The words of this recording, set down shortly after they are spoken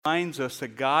reminds us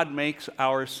that God makes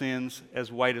our sins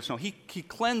as white as snow. He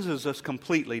cleanses us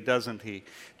completely, doesn't He?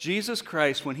 Jesus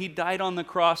Christ, when He died on the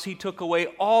cross, He took away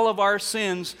all of our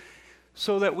sins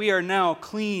so that we are now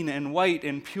clean and white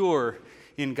and pure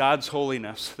in God's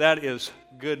holiness. That is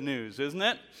good news, isn't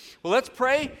it? Well, let's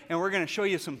pray, and we're going to show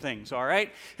you some things, all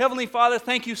right? Heavenly Father,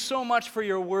 thank you so much for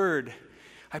your word.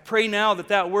 I pray now that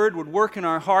that word would work in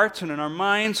our hearts and in our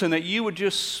minds, and that you would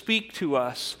just speak to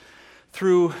us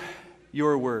through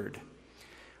your word.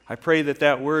 I pray that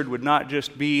that word would not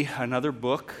just be another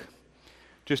book,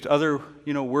 just other,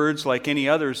 words like any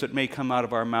others that may come out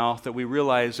of our mouth, that we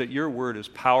realize that your word is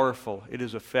powerful, it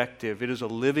is effective, it is a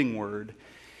living word,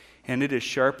 and it is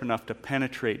sharp enough to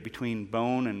penetrate between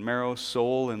bone and marrow,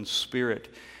 soul and spirit,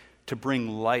 to bring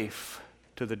life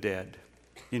to the dead.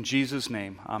 In Jesus'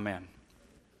 name, amen.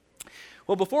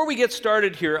 Well, before we get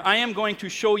started here, I am going to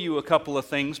show you a couple of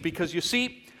things, because you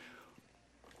see,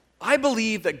 I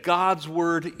believe that God's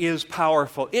word is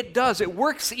powerful. It does. It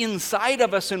works inside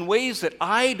of us in ways that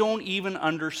I don't even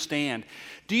understand.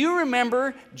 Do you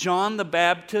remember John the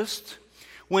Baptist?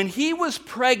 When he was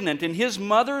pregnant in his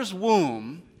mother's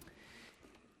womb,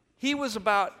 he was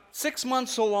about 6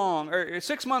 months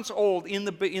old in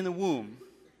the womb.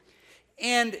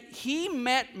 And he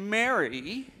met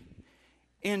Mary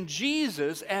and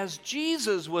Jesus as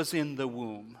Jesus was in the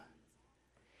womb.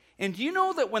 And do you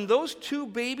know that when those two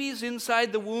babies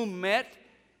inside the womb met,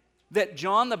 that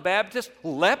John the Baptist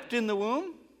leapt in the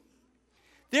womb?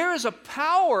 There is a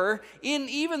power in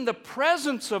even the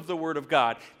presence of the Word of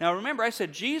God. Now remember, I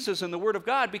said Jesus and the Word of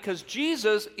God because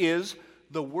Jesus is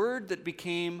the Word that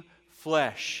became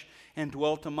flesh and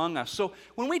dwelt among us. So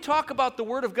when we talk about the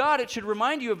Word of God, it should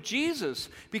remind you of Jesus.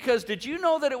 Because did you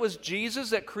know that it was Jesus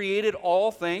that created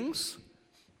all things?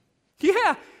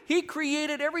 Yeah, He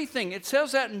created everything. It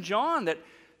says that in John, that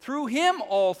through Him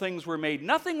all things were made.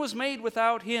 Nothing was made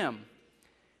without Him.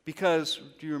 Because,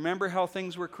 do you remember how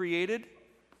things were created?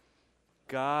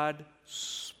 God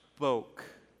spoke.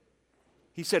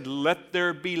 He said, "Let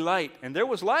there be light." And there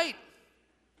was light.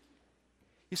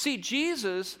 You see,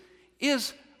 Jesus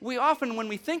is, when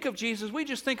we think of Jesus, we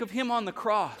just think of Him on the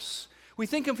cross. We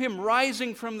think of Him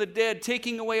rising from the dead,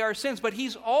 taking away our sins. But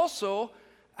He's also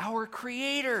our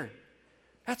Creator.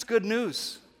 That's good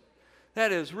news.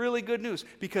 That is really good news,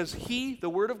 because He, the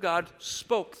Word of God,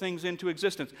 spoke things into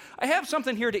existence. I have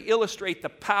something here to illustrate the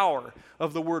power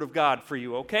of the Word of God for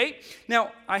you, okay?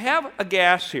 Now, I have a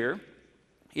gas here.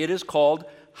 It is called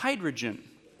hydrogen.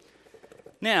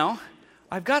 Now,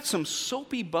 I've got some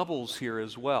soapy bubbles here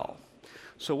as well.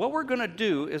 So what we're going to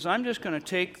do is I'm just going to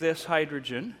take this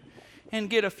hydrogen and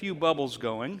get a few bubbles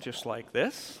going, just like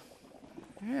this.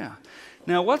 Yeah.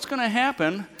 Now, what's going to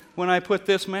happen when I put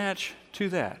this match to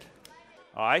that?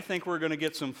 I think we're going to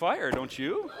get some fire, don't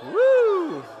you?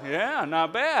 Woo! Yeah,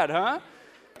 not bad, huh?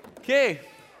 Okay.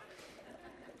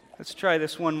 Let's try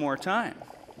this one more time.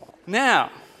 Now,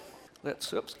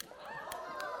 oops.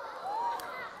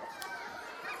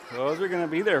 Those are going to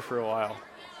be there for a while.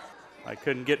 I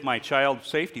couldn't get my child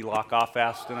safety lock off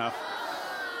fast enough.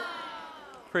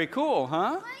 Pretty cool,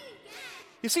 huh?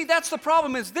 You see, that's the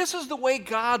problem, is this is the way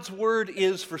God's word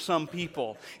is for some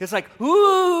people. It's like,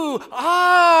 ooh,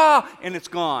 and it's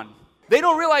gone. They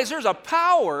don't realize there's a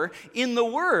power in the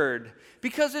word,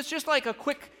 because it's just like a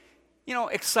quick,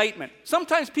 excitement.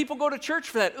 Sometimes people go to church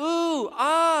for that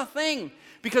thing,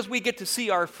 because we get to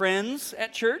see our friends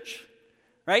at church,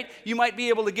 right? You might be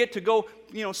able to get to go,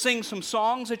 sing some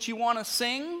songs that you want to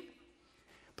sing.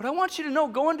 But I want you to know,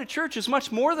 going to church is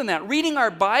much more than that. Reading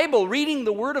our Bible, reading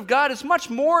the Word of God is much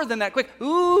more than that quick, There's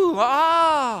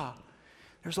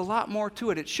a lot more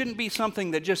to it. It shouldn't be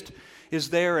something that just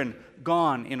is there and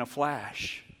gone in a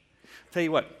flash. Tell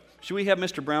you what, should we have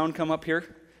Mr. Brown come up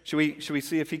here? Should we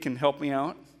see if he can help me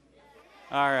out?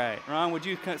 All right. Ron, would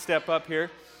you step up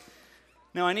here?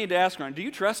 Now, I need to ask Ron, do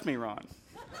you trust me, Ron?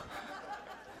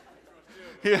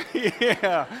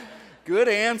 Yeah. Good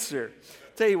answer.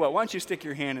 Tell you what, why don't you stick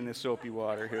your hand in this soapy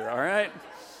water here, all right?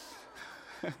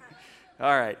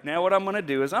 All right, now what I'm going to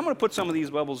do is I'm going to put some of these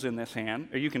bubbles in this hand,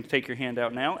 or you can take your hand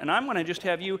out now, and I'm going to just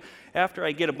have you, after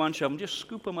I get a bunch of them, just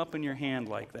scoop them up in your hand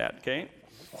like that, okay?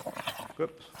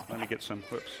 Whoops, let me get some,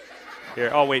 Here,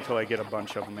 I'll wait till I get a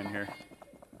bunch of them in here.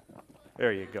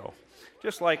 There you go.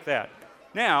 Just like that.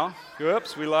 Now,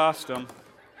 whoops, we lost them.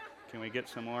 Can we get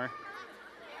some more?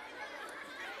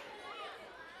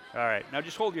 All right, now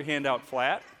just hold your hand out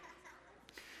flat.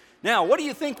 Now, what do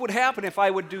you think would happen if I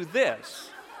would do this?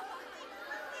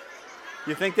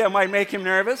 You think that might make him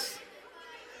nervous?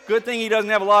 Good thing he doesn't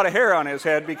have a lot of hair on his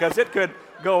head, because it could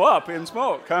go up in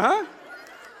smoke, huh?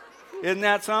 Isn't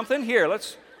that something? Here,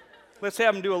 let's let's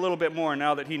have him do a little bit more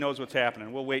now that he knows what's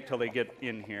happening. We'll wait till they get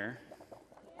in here.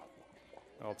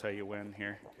 I'll tell you when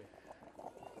here.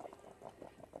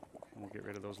 We'll get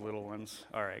rid of those little ones.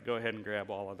 All right, go ahead and grab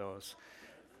all of those.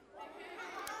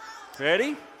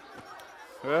 Ready?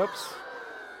 Whoops.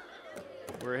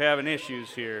 We're having issues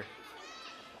here.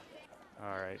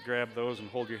 All right, grab those and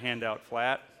hold your hand out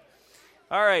flat.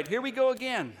 All right, here we go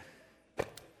again.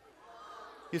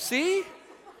 You see?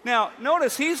 Now,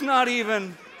 notice he's not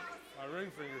even... My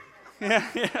ring finger.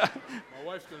 Yeah. My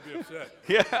wife's going to be upset.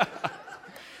 Yeah.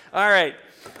 All right.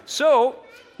 So,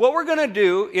 what we're going to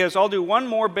do is I'll do one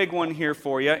more big one here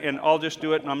for you, and I'll just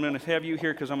do it, and I'm going to have you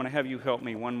here because I'm going to have you help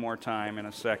me one more time in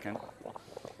a second.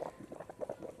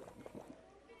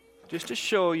 Just to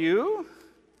show you,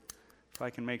 if I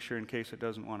can make sure in case it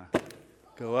doesn't want to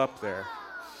go up there.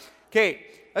 Okay,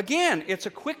 again, it's a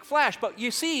quick flash, but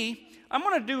you see, I'm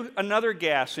going to do another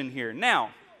gas in here.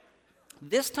 Now,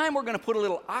 this time we're going to put a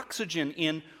little oxygen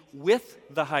in with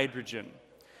the hydrogen.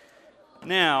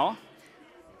 Now,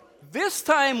 this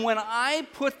time when I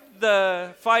put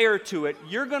the fire to it,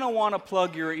 you're going to want to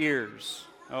plug your ears,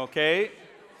 okay?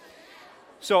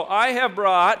 So I have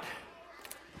brought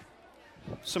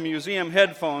some museum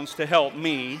headphones to help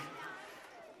me,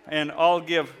 and I'll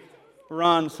give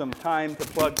Ron some time to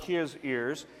plug his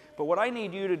ears. But what I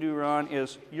need you to do, Ron,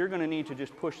 is you're going to need to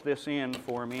just push this in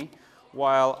for me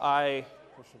while I...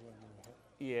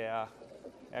 Yeah,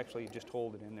 actually just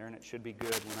hold it in there and it should be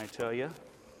good when I tell you.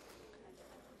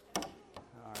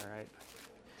 All right.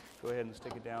 Go ahead and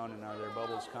stick it down, and are there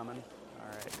bubbles coming? All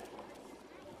right.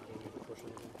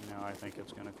 No, I think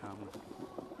it's going to come.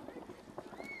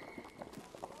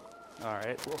 All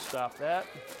right, we'll stop that.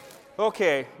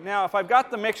 Okay, now if I've got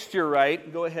the mixture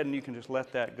right, go ahead and you can just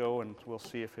let that go and we'll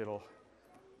see if it'll...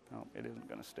 No, it isn't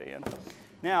going to stay in.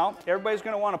 Now, everybody's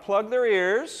going to want to plug their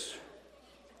ears.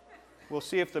 We'll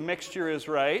see if the mixture is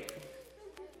right.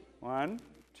 1,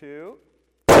 2.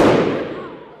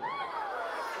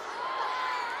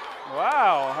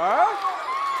 Wow, huh?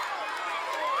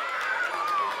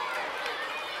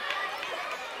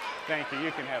 Thank you.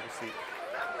 You can have a seat.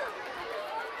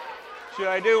 Should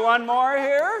I do one more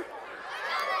here?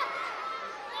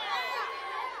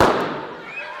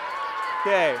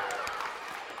 Okay.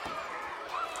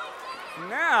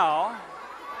 Now,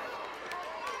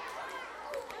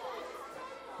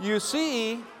 you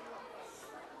see,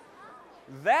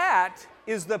 that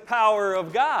is the power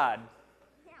of God.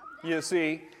 You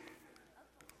see,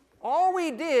 all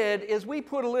we did is we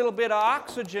put a little bit of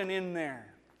oxygen in there.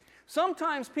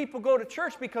 Sometimes people go to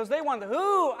church because they want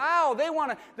they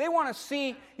want to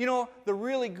see, the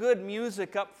really good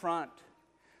music up front.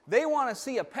 They want to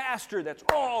see a pastor that's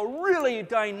really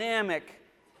dynamic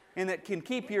and that can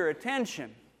keep your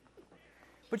attention.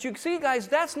 But you see, guys,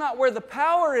 that's not where the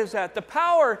power is at. The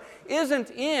power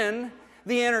isn't in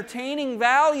the entertaining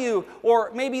value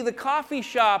or maybe the coffee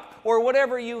shop or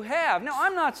whatever you have. Now,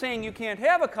 I'm not saying you can't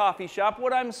have a coffee shop.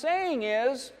 What I'm saying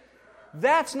is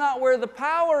that's not where the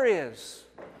power is.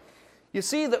 You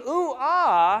see, the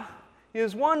ooh-ah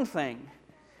is one thing.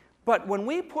 But when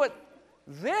we put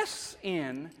this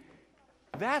in,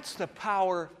 that's the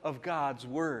power of God's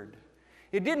Word.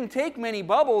 It didn't take many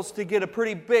bubbles to get a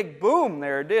pretty big boom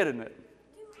there, didn't it?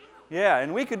 Yeah,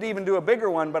 and we could even do a bigger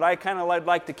one, but I kind of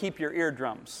like to keep your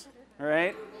eardrums,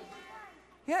 right?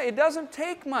 Yeah, it doesn't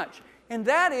take much. And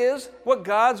that is what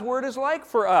God's Word is like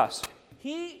for us.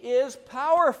 He is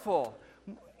powerful.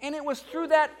 And it was through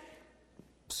that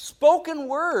spoken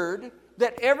word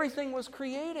that everything was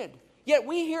created. Yet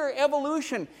we hear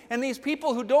evolution, and these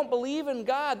people who don't believe in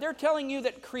God, they're telling you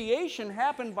that creation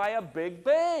happened by a big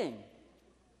bang.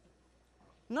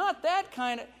 Not that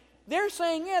kind of... They're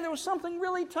saying, there was something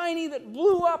really tiny that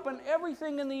blew up, and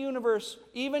everything in the universe,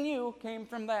 even you, came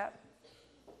from that.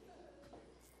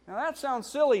 Now that sounds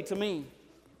silly to me.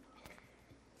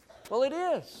 Well, it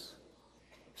is.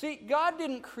 See, God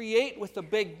didn't create with the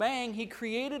Big Bang. He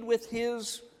created with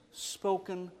His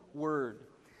spoken word.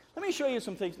 Let me show you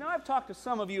some things. Now, I've talked to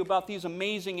some of you about these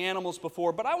amazing animals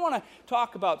before, but I want to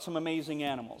talk about some amazing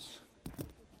animals.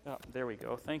 Oh, there we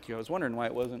go. Thank you. I was wondering why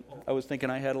it wasn't. I was thinking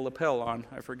I had a lapel on.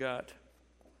 I forgot.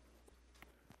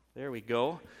 There we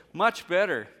go. Much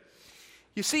better.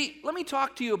 You see, let me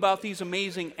talk to you about these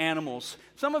amazing animals.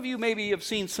 Some of you maybe have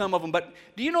seen some of them, but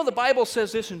do you know the Bible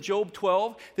says this in Job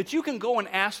 12? That you can go and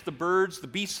ask the birds, the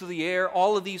beasts of the air,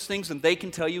 all of these things, and they can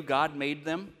tell you God made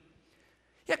them?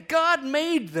 Yet God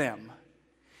made them.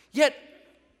 Yet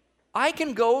I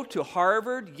can go to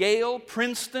Harvard, Yale,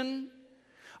 Princeton.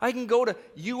 I can go to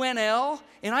UNL,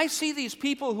 and I see these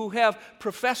people who have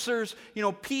professors,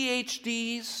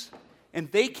 PhDs,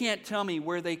 and they can't tell me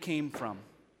where they came from.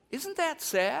 Isn't that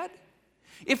sad?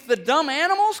 If the dumb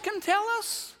animals can tell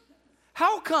us,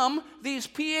 how come these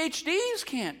PhDs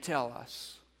can't tell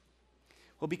us?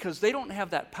 Well, because they don't have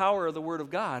that power of the Word of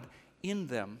God in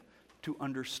them to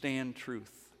understand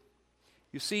truth.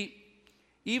 You see,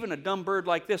 even a dumb bird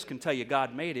like this can tell you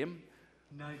God made him.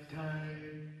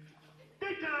 Nighttime,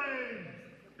 daytime,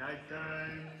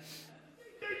 nighttime,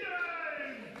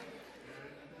 daytime,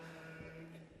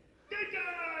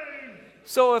 daytime.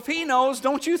 So if he knows,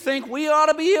 don't you think we ought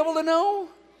to be able to know?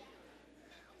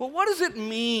 Well, what does it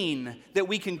mean that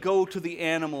we can go to the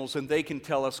animals and they can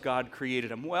tell us God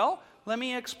created them? Well, let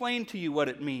me explain to you what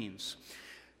it means.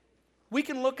 We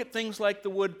can look at things like the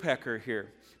woodpecker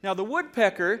here. Now, the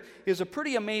woodpecker is a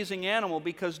pretty amazing animal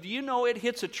because do you know it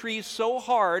hits a tree so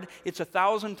hard it's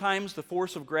 1,000 times the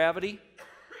force of gravity?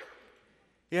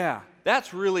 Yeah,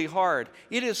 that's really hard.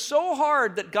 It is so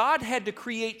hard that God had to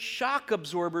create shock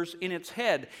absorbers in its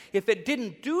head. If it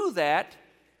didn't do that,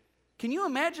 can you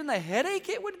imagine the headache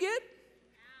it would get?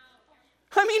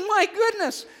 I mean, my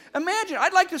goodness, imagine.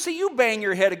 I'd like to see you bang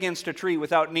your head against a tree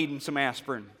without needing some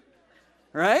aspirin,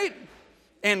 right?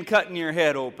 And cutting your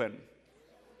head open.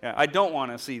 Yeah, I don't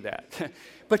want to see that.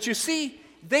 But you see,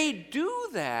 they do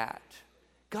that.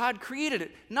 God created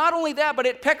it. Not only that, but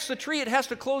it pecks the tree. It has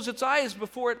to close its eyes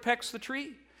before it pecks the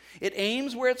tree. It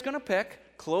aims where it's going to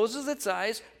peck, closes its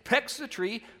eyes, pecks the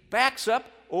tree, backs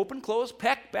up, open, close,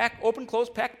 peck, back, open, close,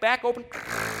 peck, back, open.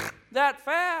 That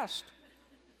fast.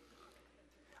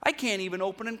 I can't even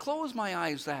open and close my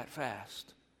eyes that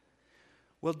fast.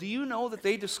 Well, do you know that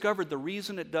they discovered the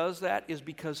reason it does that is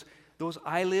because those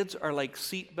eyelids are like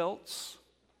seat belts?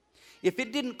 If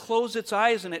it didn't close its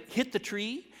eyes and it hit the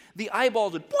tree, the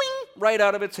eyeballs would boing right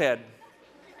out of its head.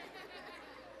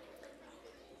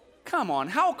 Come on,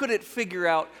 how could it figure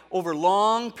out over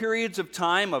long periods of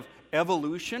time of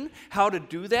evolution how to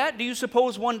do that? Do you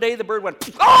suppose one day the bird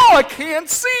went, "Oh, I can't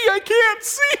see.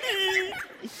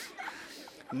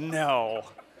 No,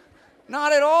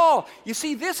 not at all. You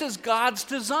see, this is God's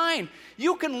design.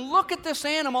 You can look at this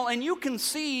animal and you can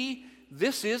see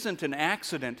this isn't an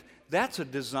accident. That's a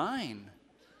design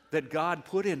that God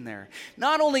put in there.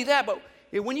 Not only that, but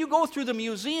when you go through the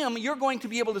museum, you're going to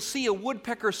be able to see a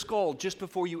woodpecker skull just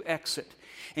before you exit.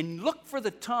 And look for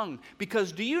the tongue,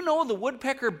 because do you know the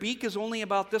woodpecker beak is only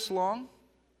about this long?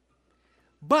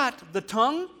 But the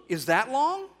tongue is that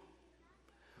long?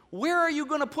 Where are you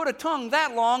going to put a tongue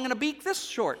that long and a beak this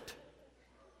short?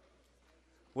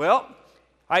 Well,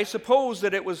 I suppose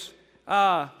that it was,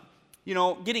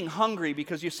 getting hungry,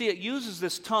 because you see it uses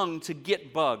this tongue to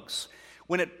get bugs.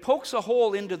 When it pokes a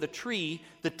hole into the tree,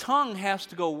 the tongue has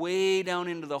to go way down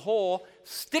into the hole,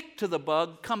 stick to the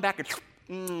bug, come back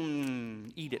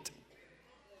and eat it.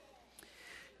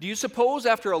 Do you suppose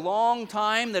after a long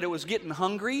time that it was getting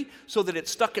hungry so that it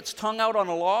stuck its tongue out on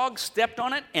a log, stepped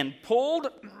on it, and pulled?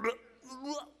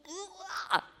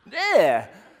 There!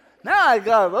 Now I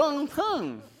got a long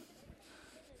tongue.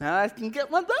 Now I can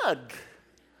get my bug.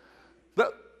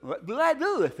 But what do I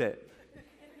do with it?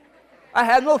 I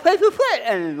have no place to put it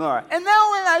anymore. And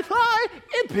now when I try,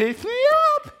 it picks me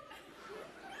up.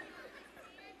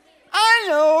 I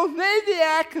know, maybe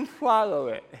I can swallow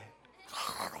it.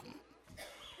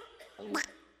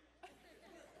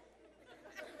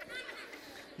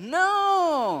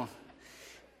 No.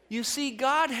 You see,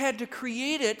 God had to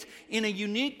create it in a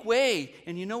unique way.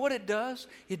 And you know what it does?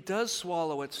 It does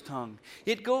swallow its tongue.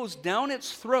 It goes down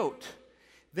its throat.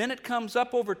 Then it comes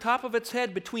up over top of its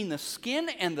head between the skin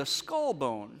and the skull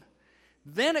bone.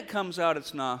 Then it comes out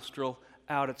its nostril,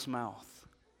 out its mouth.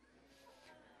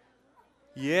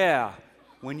 Yeah,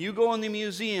 when you go in the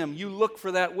museum, you look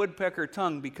for that woodpecker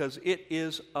tongue because it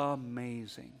is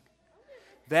amazing.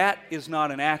 That is not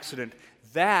an accident.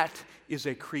 That is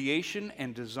a creation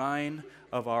and design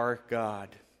of our God.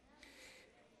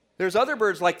 There's other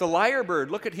birds like the lyrebird.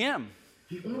 Look at him.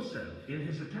 He also, in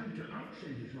his attempt to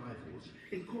outsing his rivals,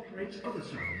 incorporates other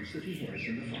sounds that he hears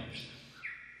in the forest.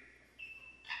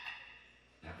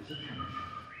 That was a camel.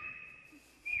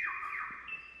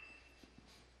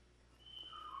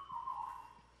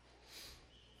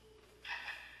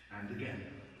 And again.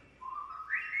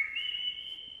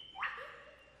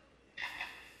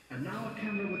 And now a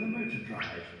camera with a motor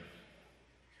drive.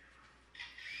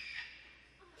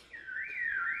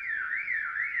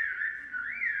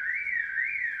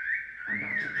 And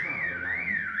that's a car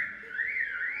alarm.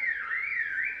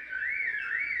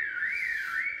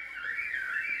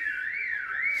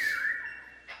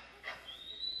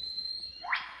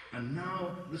 And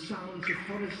now the sounds of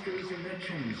foresters and their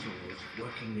chainsaws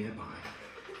working nearby.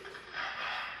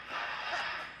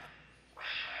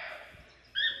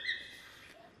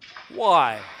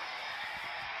 Why?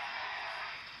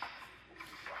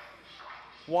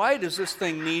 Why does this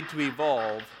thing need to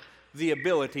evolve the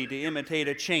ability to imitate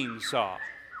a chainsaw?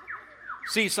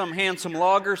 See some handsome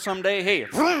logger someday, hey,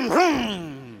 vroom,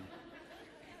 vroom.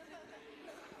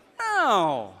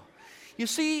 No. You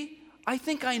see, I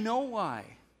think I know why.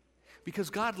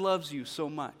 Because God loves you so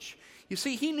much. You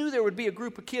see, He knew there would be a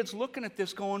group of kids looking at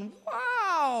this going,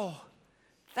 wow,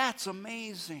 that's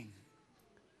amazing.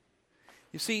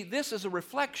 You see, this is a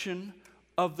reflection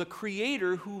of the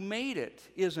Creator who made it,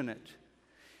 isn't it?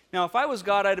 Now, if I was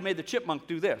God, I'd have made the chipmunk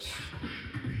do this.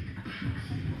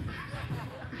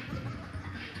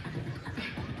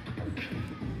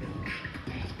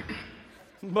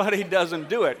 But He doesn't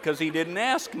do it because He didn't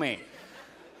ask me.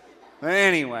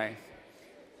 Anyway,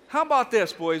 how about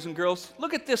this, boys and girls?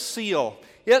 Look at this seal.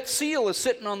 That seal is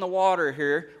sitting on the water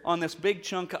here on this big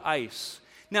chunk of ice.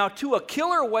 Now, to a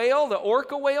killer whale, the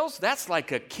orca whales, that's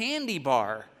like a candy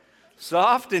bar.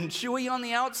 Soft and chewy on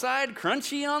the outside,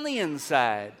 crunchy on the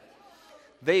inside.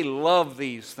 They love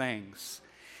these things.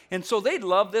 And so they'd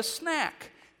love this snack.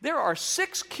 There are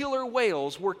 6 killer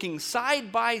whales working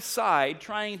side by side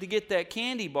trying to get that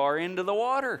candy bar into the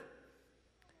water.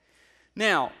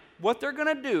 Now, what they're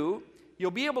going to do,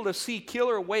 you'll be able to see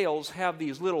killer whales have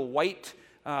these little white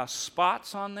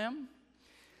spots on them.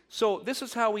 So this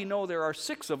is how we know there are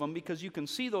 6 of them, because you can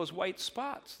see those white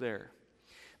spots there.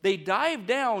 They dive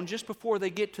down just before they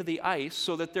get to the ice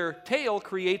so that their tail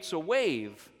creates a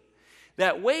wave.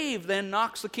 That wave then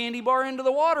knocks the candy bar into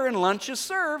the water and lunch is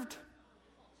served.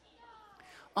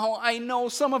 Oh, I know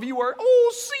some of you are,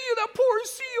 oh, see that poor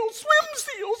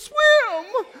seal,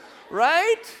 swim,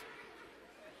 right?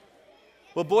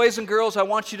 Well, boys and girls, I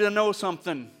want you to know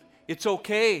something. It's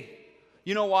okay.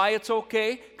 You know why it's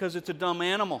okay? Because it's a dumb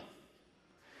animal.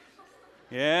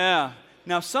 Yeah.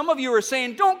 Now, some of you are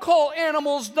saying, don't call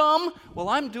animals dumb. Well,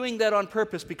 I'm doing that on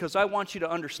purpose because I want you to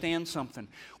understand something.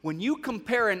 When you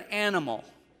compare an animal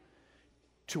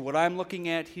to what I'm looking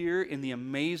at here in the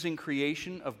amazing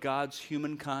creation of God's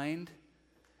humankind,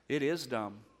 it is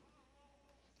dumb.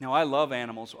 Now, I love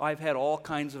animals. I've had all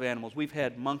kinds of animals. We've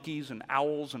had monkeys and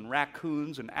owls and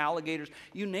raccoons and alligators.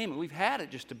 You name it. We've had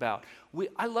it just about.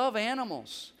 I love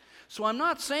animals. So I'm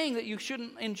not saying that you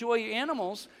shouldn't enjoy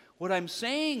animals. What I'm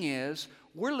saying is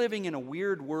we're living in a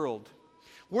weird world.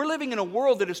 We're living in a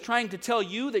world that is trying to tell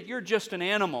you that you're just an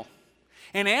animal.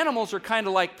 And animals are kind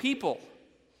of like people.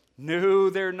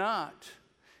 No, they're not.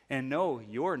 And no,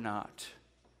 you're not.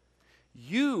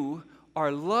 You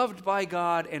are loved by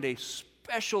God and a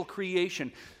special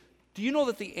creation. Do you know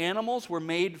that the animals were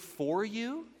made for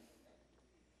you?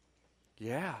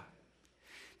 Yeah.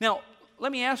 Now,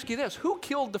 let me ask you this. Who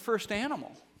killed the first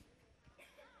animal?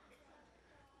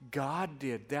 God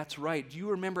did. That's right. Do you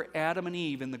remember Adam and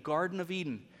Eve in the Garden of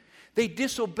Eden? They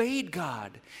disobeyed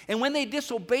God. And when they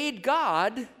disobeyed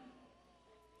God,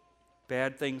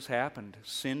 bad things happened.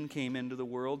 Sin came into the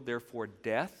world, therefore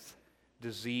death,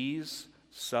 disease,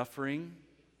 suffering.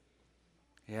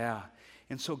 Yeah.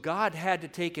 And so God had to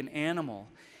take an animal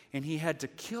and He had to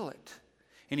kill it.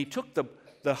 And He took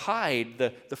the hide,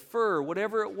 the fur,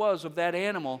 whatever it was of that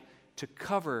animal to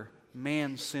cover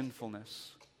man's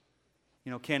sinfulness.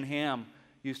 You know, Ken Ham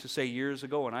used to say years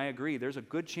ago, and I agree, there's a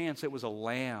good chance it was a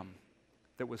lamb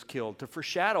that was killed to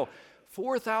foreshadow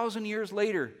 4,000 years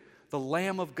later the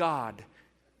Lamb of God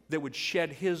that would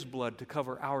shed His blood to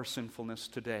cover our sinfulness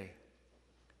today.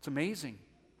 It's amazing.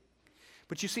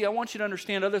 But you see, I want you to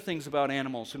understand other things about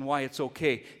animals and why it's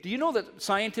okay. Do you know that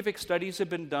scientific studies have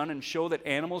been done and show that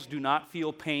animals do not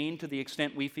feel pain to the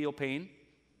extent we feel pain?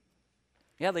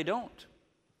 Yeah, they don't.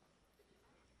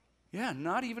 Yeah,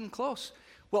 not even close.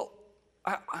 Well,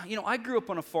 I grew up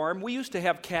on a farm. We used to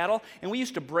have cattle, and we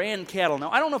used to brand cattle.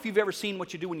 Now, I don't know if you've ever seen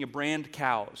what you do when you brand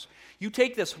cows. You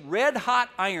take this red-hot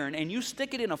iron, and you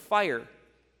stick it in a fire.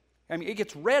 I mean, it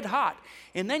gets red hot.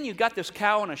 And then you got this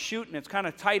cow in a chute, and it's kind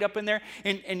of tied up in there,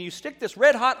 and you stick this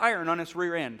red-hot iron on its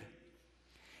rear end.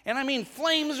 And I mean,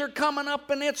 flames are coming up,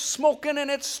 and it's smoking, and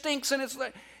it stinks, and it's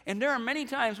like... And there are many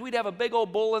times we'd have a big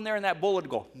old bull in there, and that bull would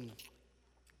go...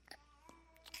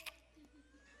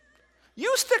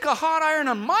 You stick a hot iron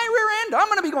on my rear end, I'm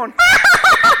going to be going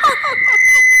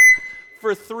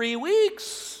for 3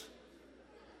 weeks.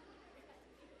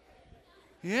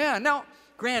 Yeah, now,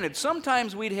 granted,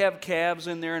 sometimes we'd have calves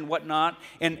in there and whatnot,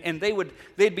 and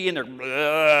they'd be in there,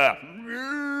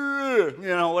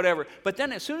 whatever. But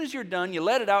then as soon as you're done, you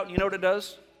let it out, and you know what it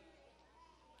does?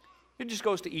 It just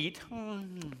goes to eat.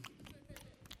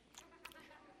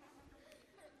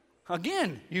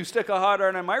 Again, you stick a hot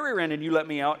iron on my rear end and you let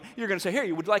me out. You're going to say, here,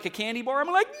 you would like a candy bar? I'm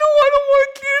like, no, I don't want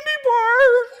a candy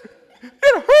bar.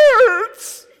 It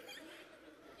hurts.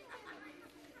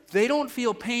 They don't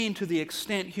feel pain to the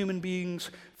extent human beings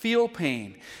feel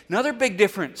pain. Another big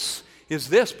difference is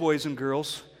this, boys and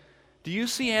girls. Do you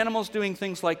see animals doing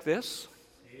things like this?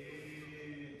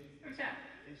 What's that?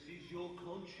 This is your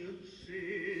conscience,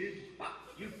 Sid.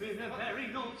 You've been a very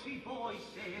naughty boy,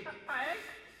 Sid.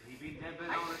 Leaving them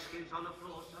banana skins on the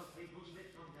floor so people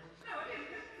slip on them.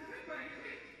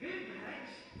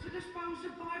 To dispose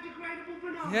of biodegradable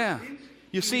banana Yeah. skins.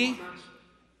 You see,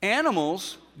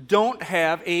 animals don't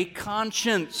have a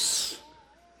conscience.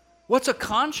 What's a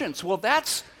conscience? Well,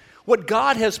 that's what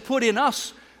God has put in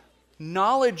us,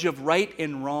 knowledge of right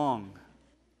and wrong.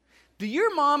 Do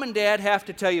your mom and dad have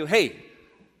to tell you, hey,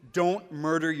 don't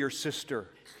murder your sister,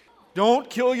 don't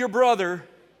kill your brother,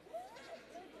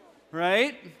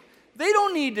 right? They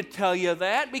don't need to tell you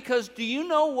that, because do you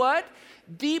know what?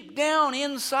 Deep down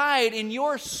inside in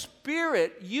your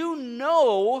spirit, you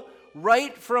know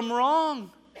right from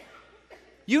wrong.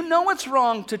 You know it's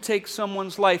wrong to take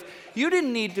someone's life. You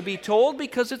didn't need to be told,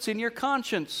 because it's in your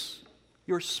conscience,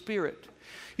 your spirit.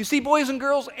 You see, boys and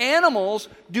girls, animals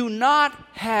do not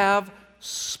have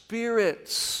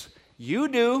spirits. You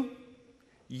do.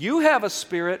 You have a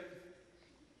spirit,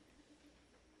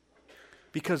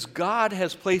 because God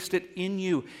has placed it in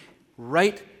you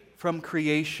right from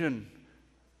creation.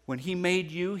 When He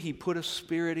made you, He put a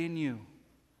spirit in you.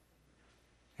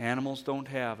 Animals don't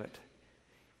have it.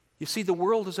 You see, the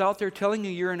world is out there telling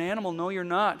you you're an animal. No, you're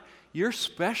not. You're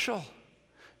special.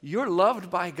 You're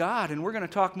loved by God, and we're going to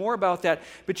talk more about that.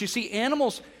 But you see,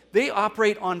 animals, they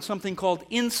operate on something called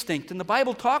instinct, and the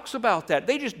Bible talks about that.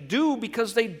 They just do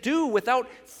because they do, without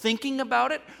thinking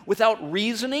about it, without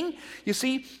reasoning. You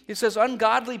see, it says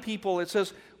ungodly people, it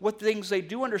says what things they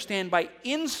do understand by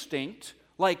instinct,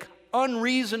 like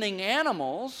unreasoning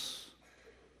animals.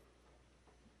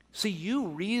 See, you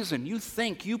reason, you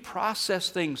think, you process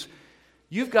things.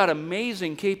 You've got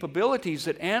amazing capabilities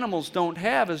that animals don't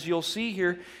have, as you'll see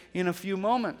here in a few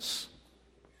moments.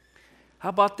 How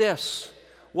about this?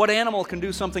 What animal can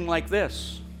do something like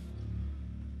this?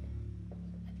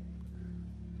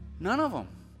 None of them.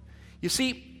 You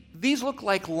see, these look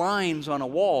like lines on a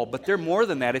wall, but they're more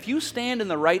than that. If you stand in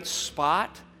the right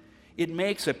spot, it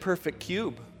makes a perfect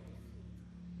cube.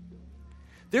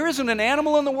 There isn't an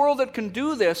animal in the world that can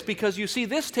do this, because you see,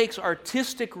 this takes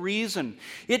artistic reason.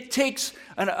 It takes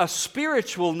a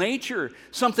spiritual nature,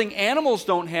 something animals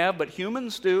don't have, but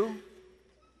humans do.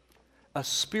 A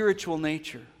spiritual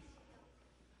nature.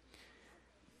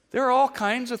 There are all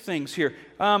kinds of things here.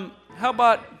 How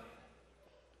about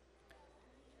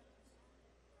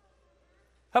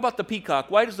the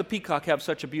peacock? Why does the peacock have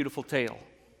such a beautiful tail?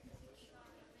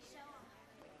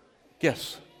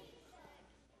 Yes.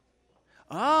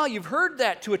 Ah, you've heard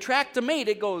that. To attract the mate,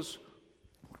 it goes,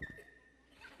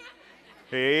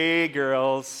 hey,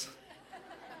 girls,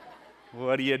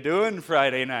 what are you doing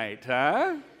Friday night,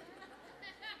 huh?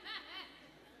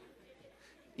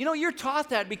 You know, you're taught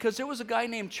that because there was a guy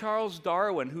named Charles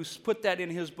Darwin who put that in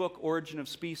his book, Origin of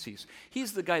Species.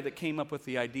 He's the guy that came up with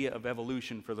the idea of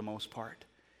evolution for the most part.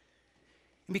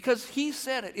 And because he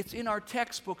said it, it's in our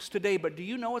textbooks today, but do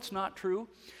you know it's not true?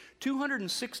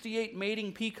 268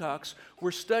 mating peacocks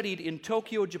were studied in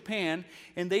Tokyo, Japan,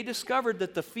 and they discovered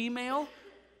that the female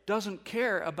doesn't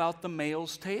care about the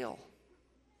male's tail.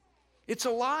 It's a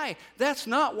lie. That's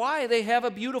not why they have a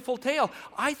beautiful tail.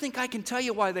 I think I can tell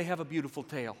you why they have a beautiful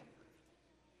tail.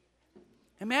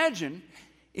 Imagine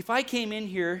if I came in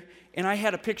here and I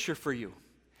had a picture for you,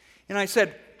 and I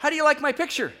said, how do you like my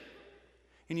picture?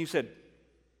 And you said,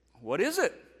 what is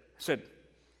it? I said,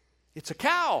 it's a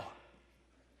cow.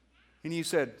 And you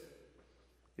said,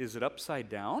 is it upside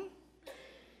down?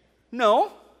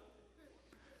 No.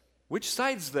 Which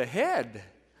side's the head?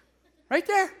 Right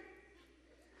there.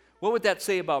 What would that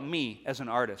say about me as an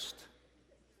artist?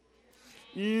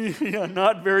 Yeah,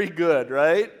 not very good,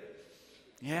 right?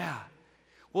 Yeah.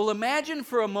 Well, imagine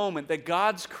for a moment that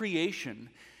God's creation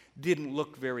didn't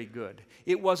look very good.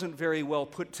 It wasn't very well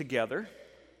put together.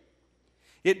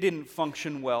 It didn't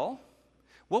function well.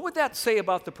 What would that say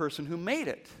about the person who made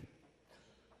it?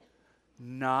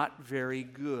 Not very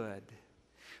good.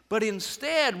 But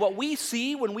instead, what we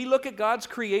see when we look at God's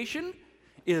creation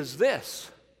is this.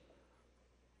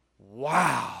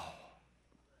 Wow,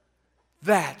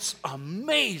 that's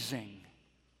amazing.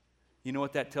 You know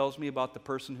what that tells me about the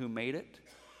person who made it?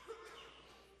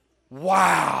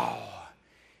 Wow,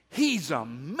 he's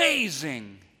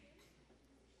amazing.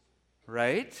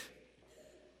 Right?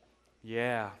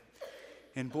 Yeah.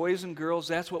 And boys and girls,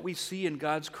 that's what we see in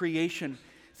God's creation.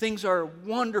 things are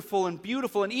wonderful and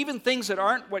beautiful, and even things that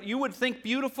aren't what you would think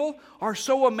beautiful are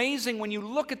so amazing when you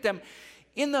look at them.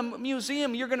 In the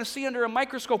museum, you're going to see under a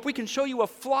microscope, we can show you a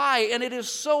fly, and it is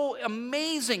so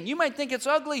amazing. You might think it's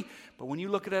ugly, but when you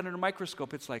look at it under a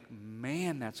microscope, it's like,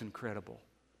 man, that's incredible.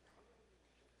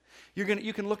 You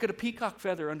can look at a peacock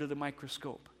feather under the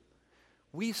microscope.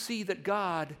 We see that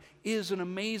God is an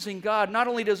amazing God. Not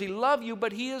only does He love you,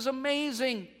 but He is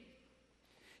amazing.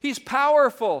 He's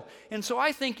powerful. And so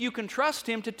I think you can trust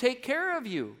Him to take care of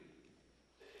you.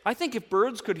 I think if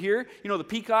birds could hear, the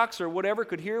peacocks or whatever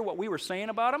could hear what we were saying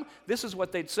about them, this is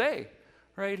what they'd say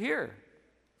right here.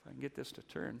 If I can get this to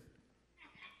turn.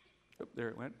 Oh, there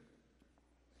it went.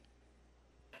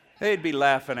 They'd be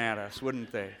laughing at us,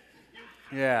 wouldn't they?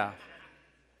 Yeah.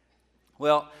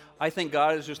 Well, I think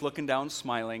God is just looking down,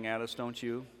 smiling at us, don't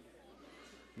you?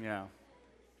 Yeah.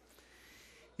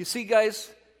 You see,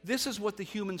 guys, this is what the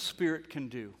human spirit can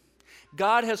do.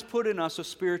 God has put in us a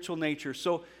spiritual nature.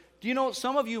 So, do you know,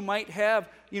 some of you might have,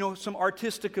 some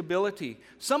artistic ability.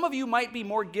 Some of you might be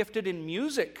more gifted in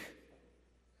music.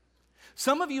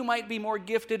 Some of you might be more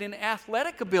gifted in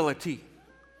athletic ability.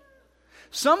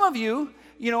 Some of you,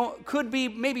 could be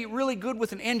maybe really good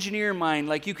with an engineer mind,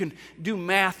 like you can do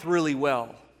math really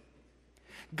well.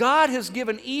 God has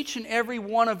given each and every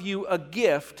one of you a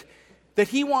gift that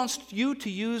He wants you to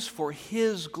use for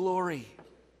His glory.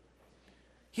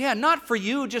 Yeah, not for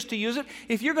you just to use it.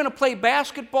 If you're going to play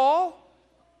basketball,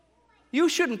 you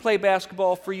shouldn't play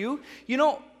basketball for you.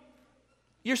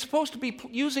 You're supposed to be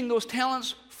using those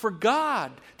talents for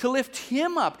God, to lift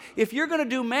Him up. If you're going to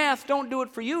do math, don't do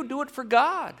it for you, do it for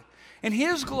God and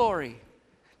His glory,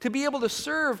 to be able to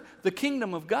serve the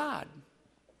kingdom of God.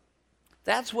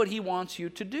 That's what He wants you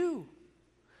to do.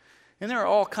 And there are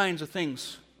all kinds of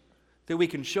things that we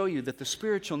can show you that the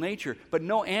spiritual nature, but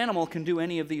no animal can do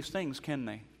any of these things, can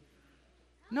they?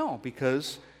 No,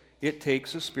 because it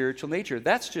takes a spiritual nature.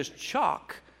 That's just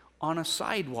chalk on a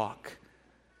sidewalk.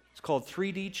 It's called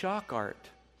 3D chalk art.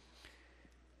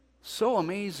 So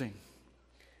amazing.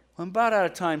 Well, I'm about out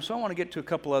of time, so I want to get to a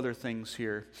couple other things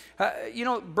here.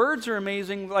 Birds are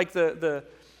amazing, like the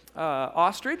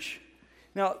ostrich.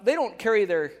 Now, they don't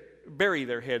bury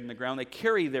their head in the ground. They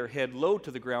carry their head low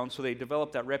to the ground, so they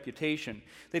develop that reputation.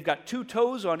 They've got 2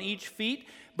 toes on each feet,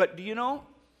 but do you know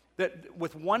that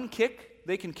with one kick,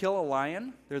 they can kill a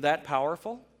lion? They're that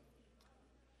powerful.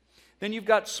 Then you've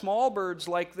got small birds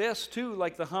like this too,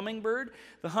 like the hummingbird.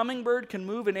 The hummingbird can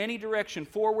move in any direction,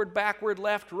 forward, backward,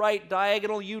 left, right,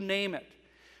 diagonal, you name it.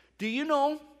 Do you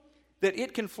know that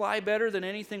it can fly better than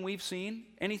anything we've seen,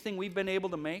 anything we've been able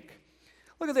to make?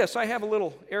 Look at this. I have a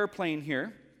little airplane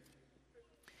here.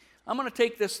 I'm going to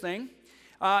take this thing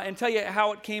and tell you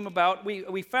how it came about.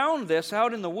 We found this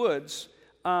out in the woods.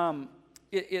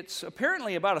 It's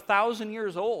apparently about 1,000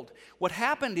 years old. What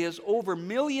happened is, over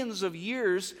millions of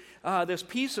years, this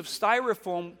piece of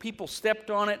styrofoam, people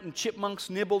stepped on it and chipmunks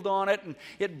nibbled on it, and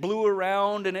it blew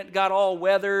around and it got all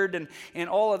weathered and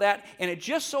all of that. And it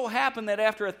just so happened that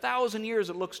after 1,000 years,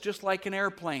 it looks just like an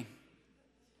airplane.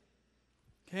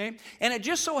 Okay? And it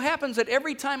just so happens that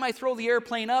every time I throw the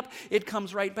airplane up, it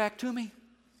comes right back to me.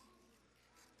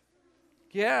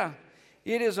 Yeah.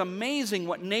 It is amazing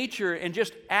what nature and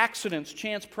just accidents,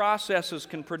 chance processes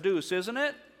can produce, isn't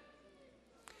it?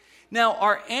 Now,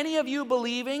 are any of you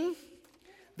believing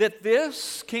that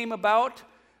this came about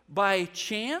by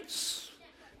chance,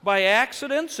 by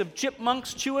accidents of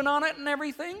chipmunks chewing on it and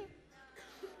everything?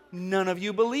 None of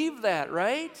you believe that,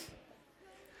 right?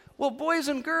 Well, boys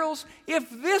and girls, if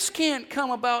this can't come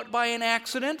about by an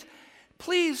accident,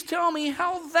 please tell me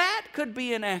how that could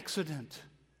be an accident.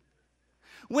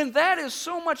 When that is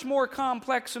so much more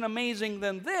complex and amazing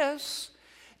than this,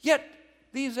 yet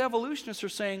these evolutionists are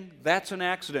saying that's an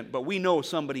accident, but we know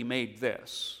somebody made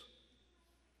this.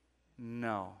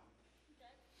 No.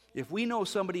 If we know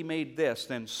somebody made this,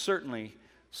 then certainly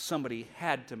somebody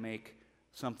had to make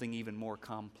something even more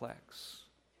complex.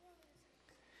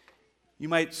 You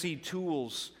might see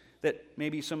tools that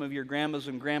maybe some of your grandmas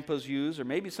and grandpas use, or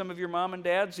maybe some of your mom and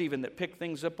dads even, that pick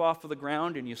things up off of the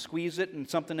ground and you squeeze it and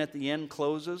something at the end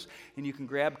closes and you can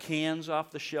grab cans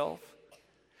off the shelf.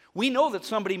 We know that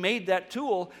somebody made that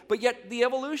tool, but yet the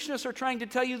evolutionists are trying to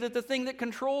tell you that the thing that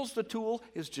controls the tool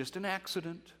is just an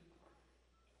accident.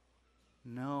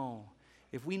 No.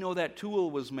 If we know that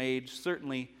tool was made,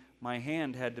 certainly my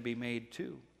hand had to be made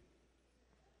too.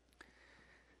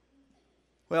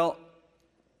 Well,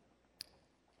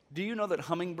 do you know that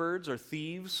hummingbirds are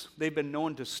thieves? They've been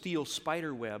known to steal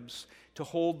spider webs, to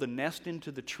hold the nest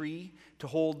into the tree, to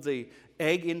hold the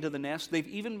egg into the nest. They've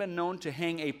even been known to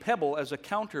hang a pebble as a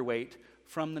counterweight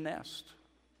from the nest.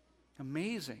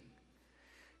 Amazing.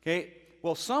 Okay,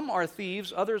 well, some are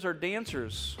thieves, others are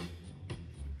dancers.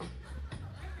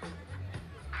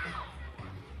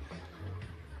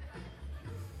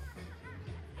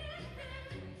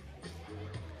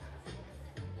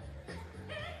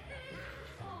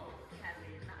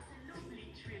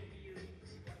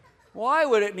 Why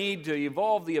would it need to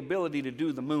evolve the ability to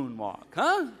do the moonwalk,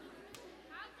 huh?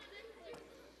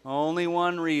 Only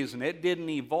one reason. It didn't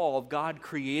evolve. God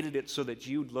created it so that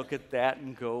you'd look at that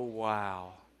and go,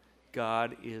 wow,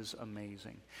 God is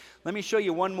amazing. Let me show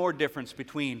you one more difference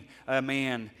between a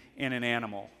man and an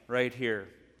animal right here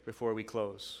before we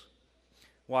close.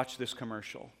 Watch this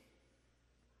commercial.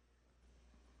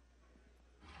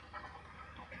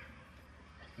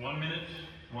 One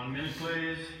minute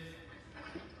please.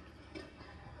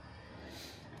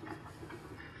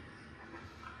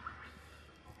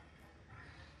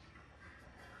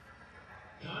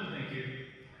 Time, thank you.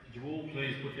 Could you all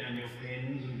please put down your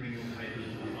pens and bring your papers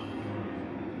to the front?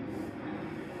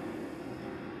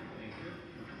 Thank you.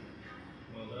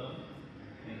 Well done.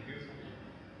 Thank you.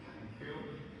 Thank you.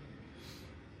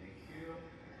 Thank you.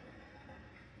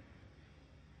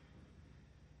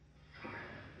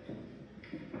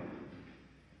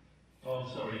 Oh, I'm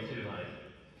sorry, too late.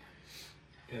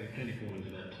 Go plenty forward to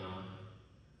that time.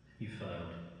 You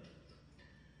failed.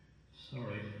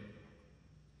 Sorry.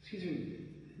 Excuse me,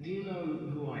 do you know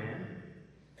who I am?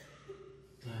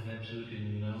 I have absolutely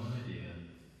no idea.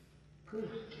 Good.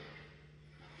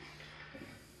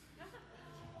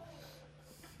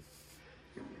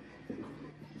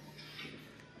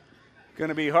 Going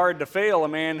to be hard to fail a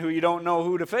man who you don't know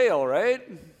who to fail, right?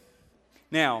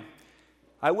 Now,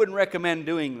 I wouldn't recommend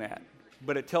doing that,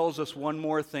 but it tells us one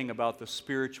more thing about the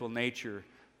spiritual nature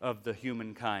of the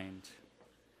humankind.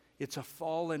 It's a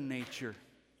fallen nature.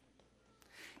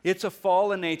 It's a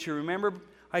fallen nature. Remember,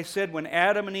 I said when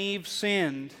Adam and Eve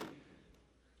sinned,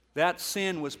 that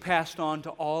sin was passed on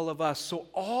to all of us. So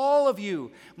all of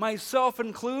you, myself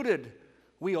included,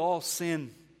 we all sin.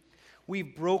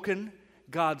 We've broken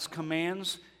God's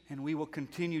commands, and we will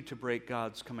continue to break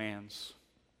God's commands.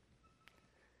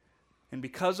 And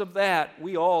because of that,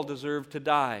 we all deserve to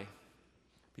die,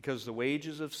 because the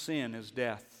wages of sin is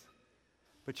death.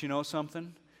 But you know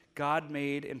something? God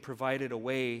made and provided a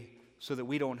way so that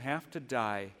we don't have to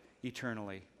die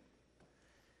eternally.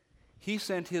 He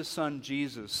sent His Son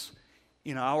Jesus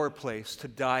in our place to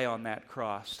die on that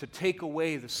cross, to take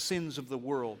away the sins of the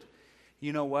world.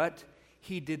 You know what?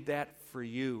 He did that for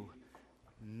you,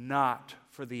 not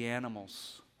for the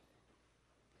animals.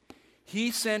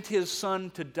 He sent His Son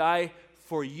to die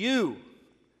for you,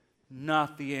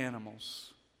 not the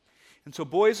animals. And so,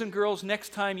 boys and girls,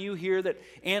 next time you hear that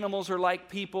animals are like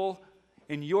people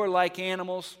and you're like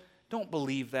animals, don't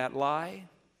believe that lie.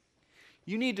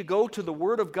 You need to go to the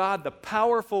Word of God, the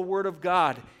powerful Word of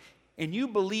God, and you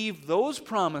believe those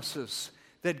promises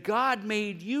that God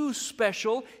made you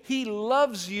special, He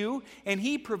loves you, and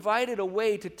He provided a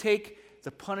way to take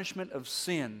the punishment of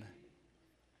sin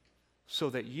so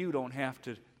that you don't have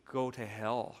to go to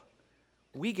hell.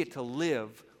 We get to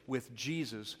live with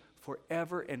Jesus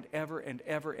forever and ever and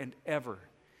ever and ever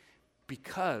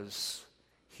because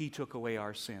He took away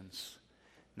our sins.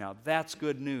 Now that's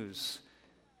good news.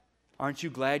 Aren't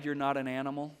you glad you're not an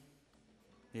animal?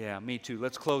 Yeah, me too.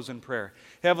 Let's close in prayer.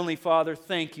 Heavenly Father,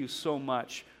 thank you so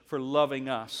much for loving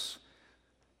us.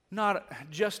 Not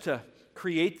just to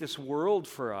create this world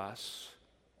for us,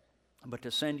 but to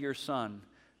send your Son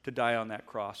to die on that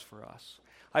cross for us.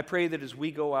 I pray that as we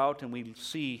go out and we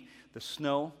see the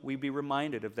snow, we be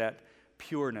reminded of that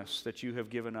pureness that you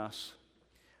have given us.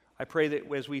 I pray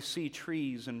that as we see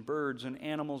trees and birds and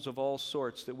animals of all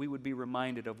sorts, that we would be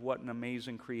reminded of what an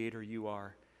amazing Creator you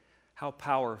are, how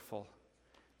powerful,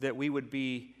 that we would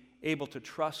be able to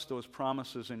trust those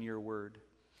promises in your word.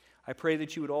 I pray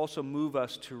that you would also move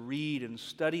us to read and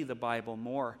study the Bible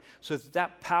more, so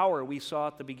that power we saw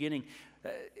at the beginning,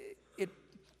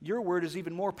 your word is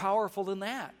even more powerful than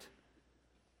that.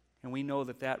 And we know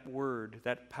that that word,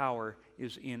 that power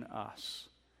is in us.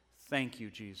 Thank you,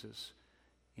 Jesus.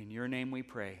 In your name we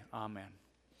pray. Amen.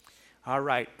 All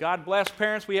right. God bless,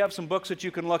 parents. We have some books that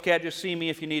you can look at. Just see me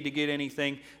if you need to get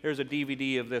anything. There's a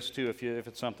DVD of this too if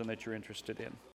it's something that you're interested in.